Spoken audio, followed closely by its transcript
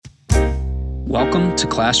Welcome to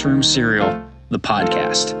Classroom Serial, the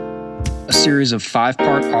podcast, a series of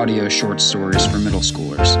 5-part audio short stories for middle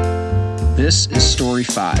schoolers. This is Story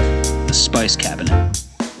 5, The Spice Cabinet.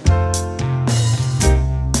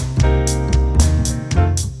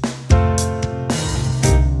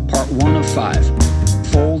 Part 1 of 5,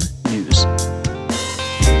 Fold News.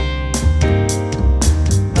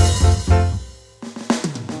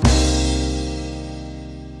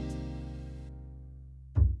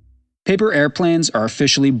 Paper airplanes are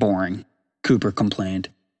officially boring, Cooper complained,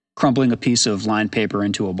 crumpling a piece of lined paper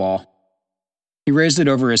into a ball. He raised it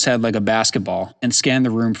over his head like a basketball and scanned the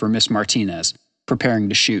room for Miss Martinez, preparing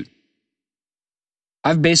to shoot.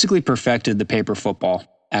 I've basically perfected the paper football,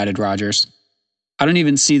 added Rodgers. I don't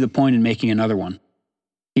even see the point in making another one.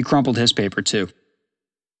 He crumpled his paper too.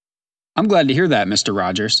 I'm glad to hear that, Mr.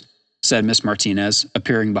 Rodgers, said Miss Martinez,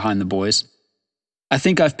 appearing behind the boys. I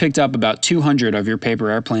think I've picked up about 200 of your paper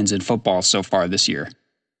airplanes in football so far this year.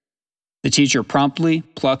 The teacher promptly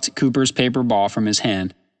plucked Cooper's paper ball from his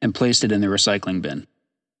hand and placed it in the recycling bin.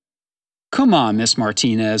 Come on, Miss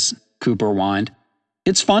Martinez, Cooper whined.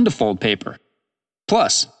 It's fun to fold paper.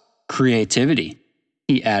 Plus, creativity,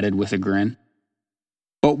 he added with a grin.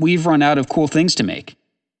 But we've run out of cool things to make.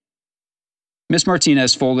 Miss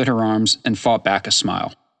Martinez folded her arms and fought back a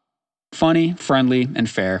smile. Funny, friendly, and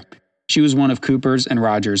fair, she was one of Cooper's and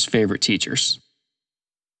Rodgers' favorite teachers.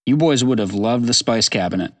 You boys would have loved the Spice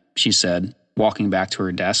Cabinet, she said, walking back to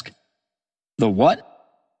her desk. The what?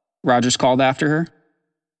 Rodgers called after her.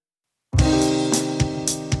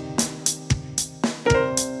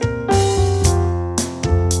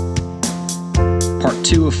 Part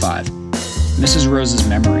 2 of 5, Mrs. Rose's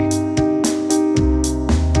Memory.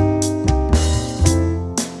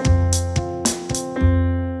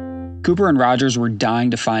 Cooper and Rodgers were dying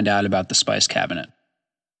to find out about the Spice Cabinet.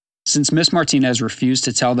 Since Miss Martinez refused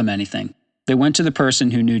to tell them anything, they went to the person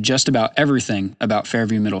who knew just about everything about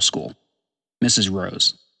Fairview Middle School, Mrs.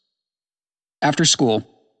 Rose. After school,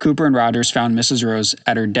 Cooper and Rodgers found Mrs. Rose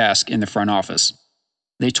at her desk in the front office.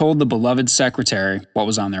 They told the beloved secretary what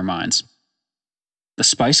was on their minds. The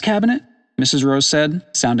Spice Cabinet? Mrs. Rose said,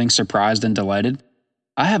 sounding surprised and delighted.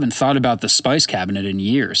 I haven't thought about the Spice Cabinet in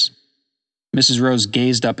years. Mrs. Rose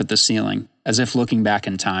gazed up at the ceiling, as if looking back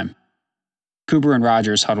in time. Cooper and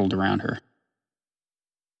Rodgers huddled around her.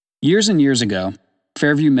 Years and years ago,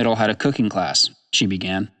 Fairview Middle had a cooking class, she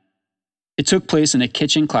began. It took place in a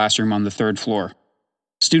kitchen classroom on the 3rd floor.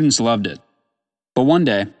 Students loved it. But one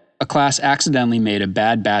day, a class accidentally made a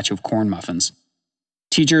bad batch of corn muffins.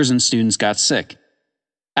 Teachers and students got sick.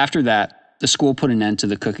 After that, the school put an end to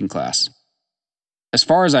the cooking class. As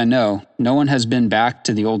far as I know, no one has been back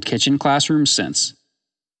to the old kitchen classroom since.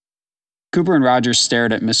 Cooper and Rodgers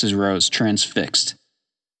stared at Mrs. Rose, transfixed.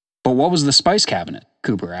 But what was the Spice Cabinet?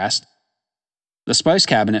 Cooper asked. The Spice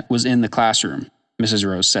Cabinet was in the classroom, Mrs.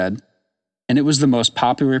 Rose said, and it was the most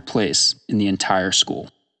popular place in the entire school.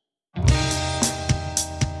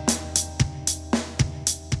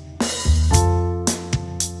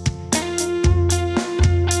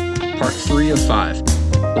 Part 3 of 5.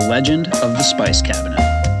 The Legend of the Spice Cabinet.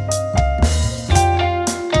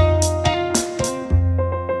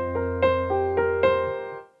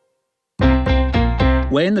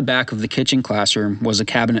 Way in the back of the kitchen classroom was a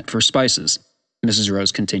cabinet for spices, Mrs.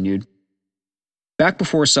 Rose continued. Back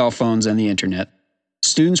before cell phones and the internet,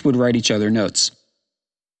 students would write each other notes.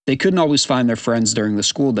 They couldn't always find their friends during the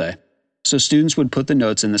school day, so students would put the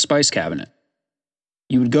notes in the Spice Cabinet.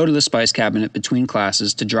 You would go to the Spice Cabinet between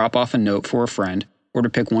classes to drop off a note for a friend or to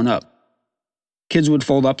pick one up. Kids would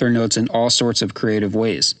fold up their notes in all sorts of creative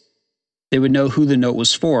ways. They would know who the note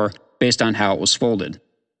was for based on how it was folded.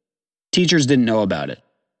 Teachers didn't know about it.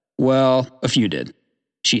 Well, a few did,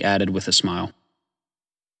 she added with a smile.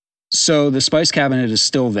 So the Spice Cabinet is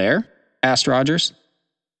still there? Asked Rodgers.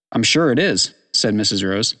 I'm sure it is, said Mrs.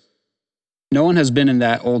 Rose. No one has been in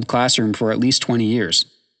that old classroom for at least 20 years.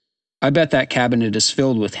 I bet that cabinet is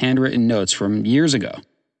filled with handwritten notes from years ago,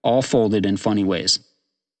 all folded in funny ways.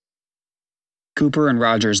 Cooper and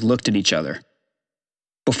Rodgers looked at each other.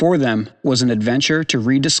 Before them was an adventure to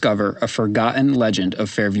rediscover a forgotten legend of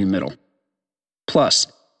Fairview Middle. Plus,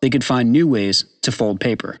 they could find new ways to fold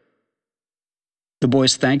paper. The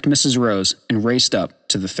boys thanked Mrs. Rose and raced up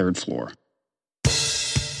to the 3rd floor.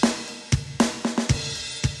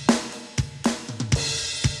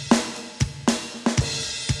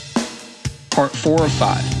 Part 4 of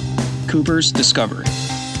 5. Cooper's Discovery.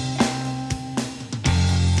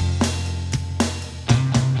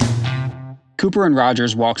 Cooper and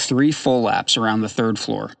Rodgers walked 3 full laps around the 3rd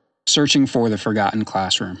floor, searching for the forgotten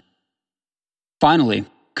classroom. Finally,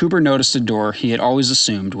 Cooper noticed a door he had always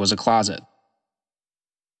assumed was a closet.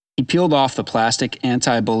 He peeled off the plastic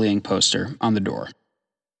anti-bullying poster on the door.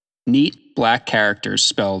 Neat black characters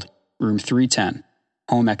spelled Room 310,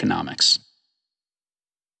 Home Economics.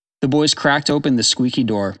 The boys cracked open the squeaky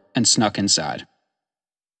door and snuck inside.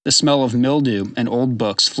 The smell of mildew and old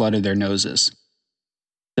books flooded their noses.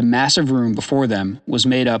 The massive room before them was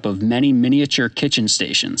made up of many miniature kitchen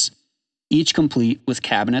stations, each complete with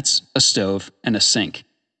cabinets, a stove, and a sink.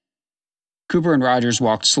 Cooper and Rodgers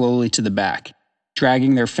walked slowly to the back,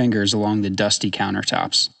 dragging their fingers along the dusty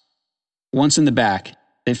countertops. Once in the back,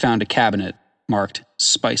 they found a cabinet marked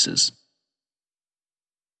Spices.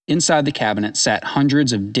 Inside the cabinet sat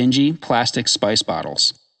hundreds of dingy plastic spice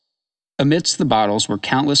bottles. Amidst the bottles were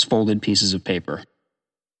countless folded pieces of paper.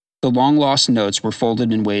 The long-lost notes were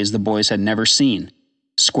folded in ways the boys had never seen: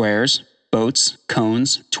 squares, boats,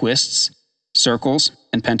 cones, twists, circles,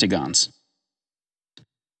 and pentagons.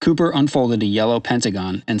 Cooper unfolded a yellow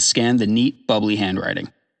pentagon and scanned the neat, bubbly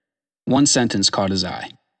handwriting. One sentence caught his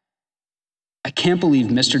eye. "I can't believe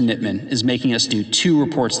Mr. Nitman is making us do 2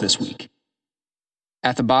 reports this week."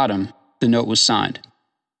 At the bottom, the note was signed,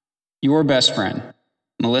 "Your best friend,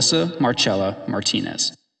 Melissa Marcella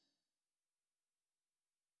Martinez."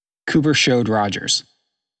 Cooper showed Rodgers.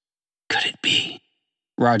 "Could it be?"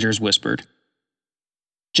 Rodgers whispered.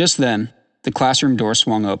 Just then, the classroom door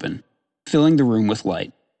swung open, filling the room with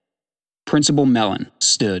light. Principal Mellon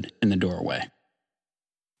stood in the doorway.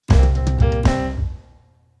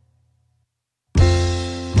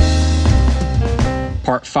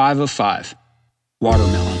 Part 5 of 5.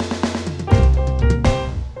 Watermelon.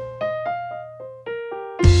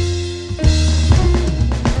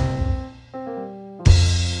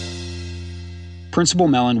 Principal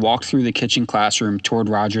Mellon walked through the kitchen classroom toward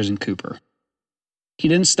Rodgers and Cooper. He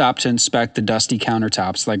didn't stop to inspect the dusty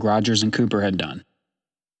countertops like Rodgers and Cooper had done.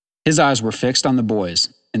 His eyes were fixed on the boys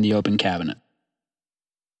in the open cabinet.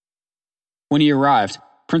 When he arrived,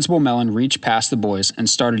 Principal Mellon reached past the boys and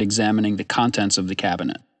started examining the contents of the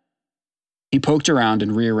cabinet. He poked around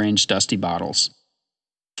and rearranged dusty bottles.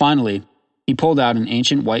 Finally, he pulled out an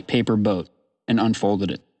ancient white paper boat and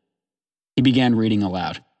unfolded it. He began reading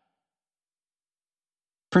aloud.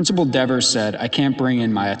 "Principal Devers said I can't bring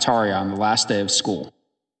in my Atari on the last day of school.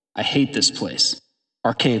 I hate this place.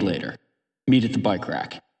 Arcade later. Meet at the bike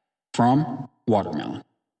rack. From Watermelon."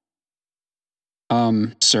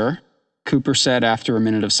 Sir?" Cooper said after a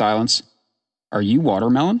minute of silence. "Are you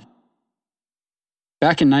Watermelon?"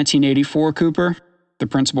 "Back in 1984, Cooper," the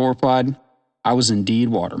principal replied, "I was indeed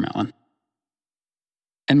Watermelon."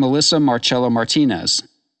 "And Melissa Marcella Martinez,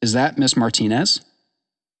 is that Miss Martinez?"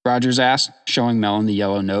 Rodgers asked, showing Mellon the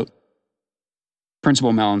yellow note.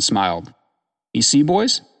 Principal Mellon smiled. "You see,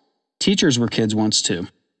 boys? Teachers were kids once too."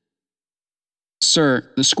 "Sir,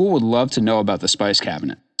 the school would love to know about the spice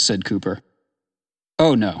cabinet," said Cooper.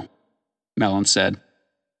 "Oh, no," Mellon said.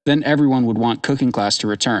 "Then everyone would want cooking class to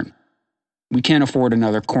return. We can't afford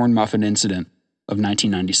another corn muffin incident of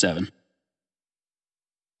 1997.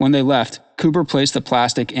 When they left, Cooper placed the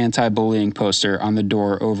plastic anti-bullying poster on the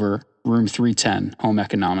door over Room 310, Home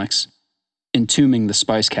Economics, entombing the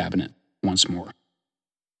spice cabinet once more.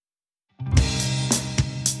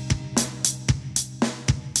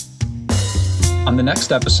 On the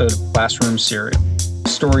next episode of Classroom Serial,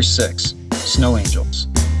 Story 6, Snow Angels.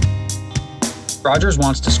 Rodgers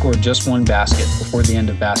wants to score just 1 basket before the end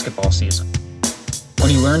of basketball season. When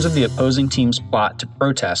he learns of the opposing team's plot to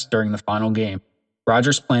protest during the final game,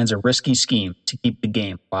 Rodgers plans a risky scheme to keep the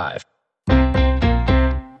game alive.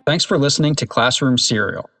 Thanks for listening to Classroom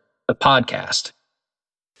Serial, the podcast.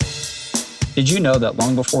 Did you know that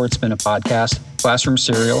long before it's been a podcast, Classroom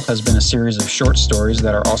Serial has been a series of short stories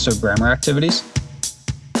that are also grammar activities?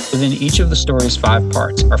 Within each of the story's 5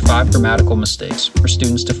 parts are 5 grammatical mistakes for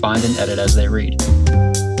students to find and edit as they read.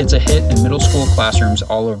 It's a hit in middle school classrooms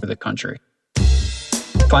all over the country.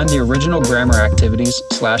 Find the original grammar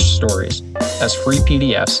activities/stories as free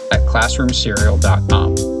PDFs at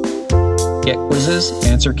classroomserial.com. Get quizzes,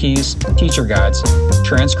 answer keys, teacher guides,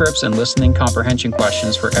 transcripts, and listening comprehension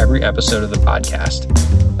questions for every episode of the podcast,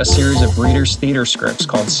 a series of readers' theater scripts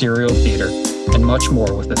called Serial Theater, and much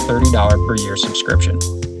more with a $30 per year subscription.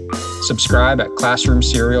 Subscribe at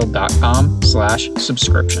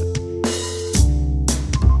classroomserial.com/subscription.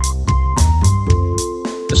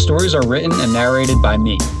 The stories are written and narrated by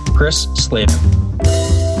me, Chris Slavin.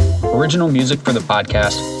 Original music for the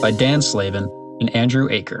podcast by Dan Slavin and Andrew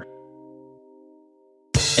Aker.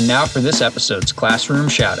 And now for this episode's classroom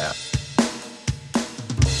shoutout.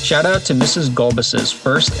 Shout out to Mrs. Gulbus's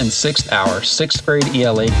 1st and 6th hour 6th grade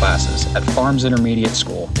ELA classes at Farms Intermediate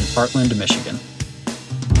School in Heartland, Michigan.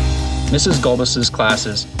 Mrs. Gulbus's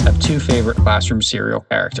classes have two favorite classroom serial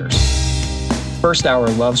characters. First hour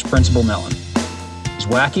loves Principal Mellon. He's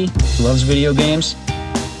wacky, he loves video games,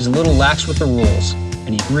 he's a little lax with the rules,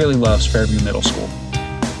 and he really loves Fairview Middle School.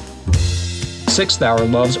 Sixth hour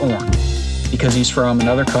loves Orn. Because he's from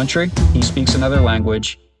another country, he speaks another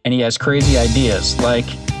language, and he has crazy ideas, like,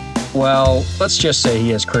 well, let's just say he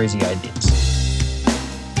has crazy ideas.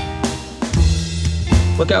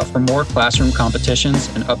 Look out for more classroom competitions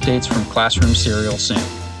and updates from Classroom Serial soon.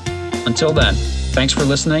 Until then, thanks for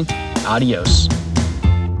listening. Adios.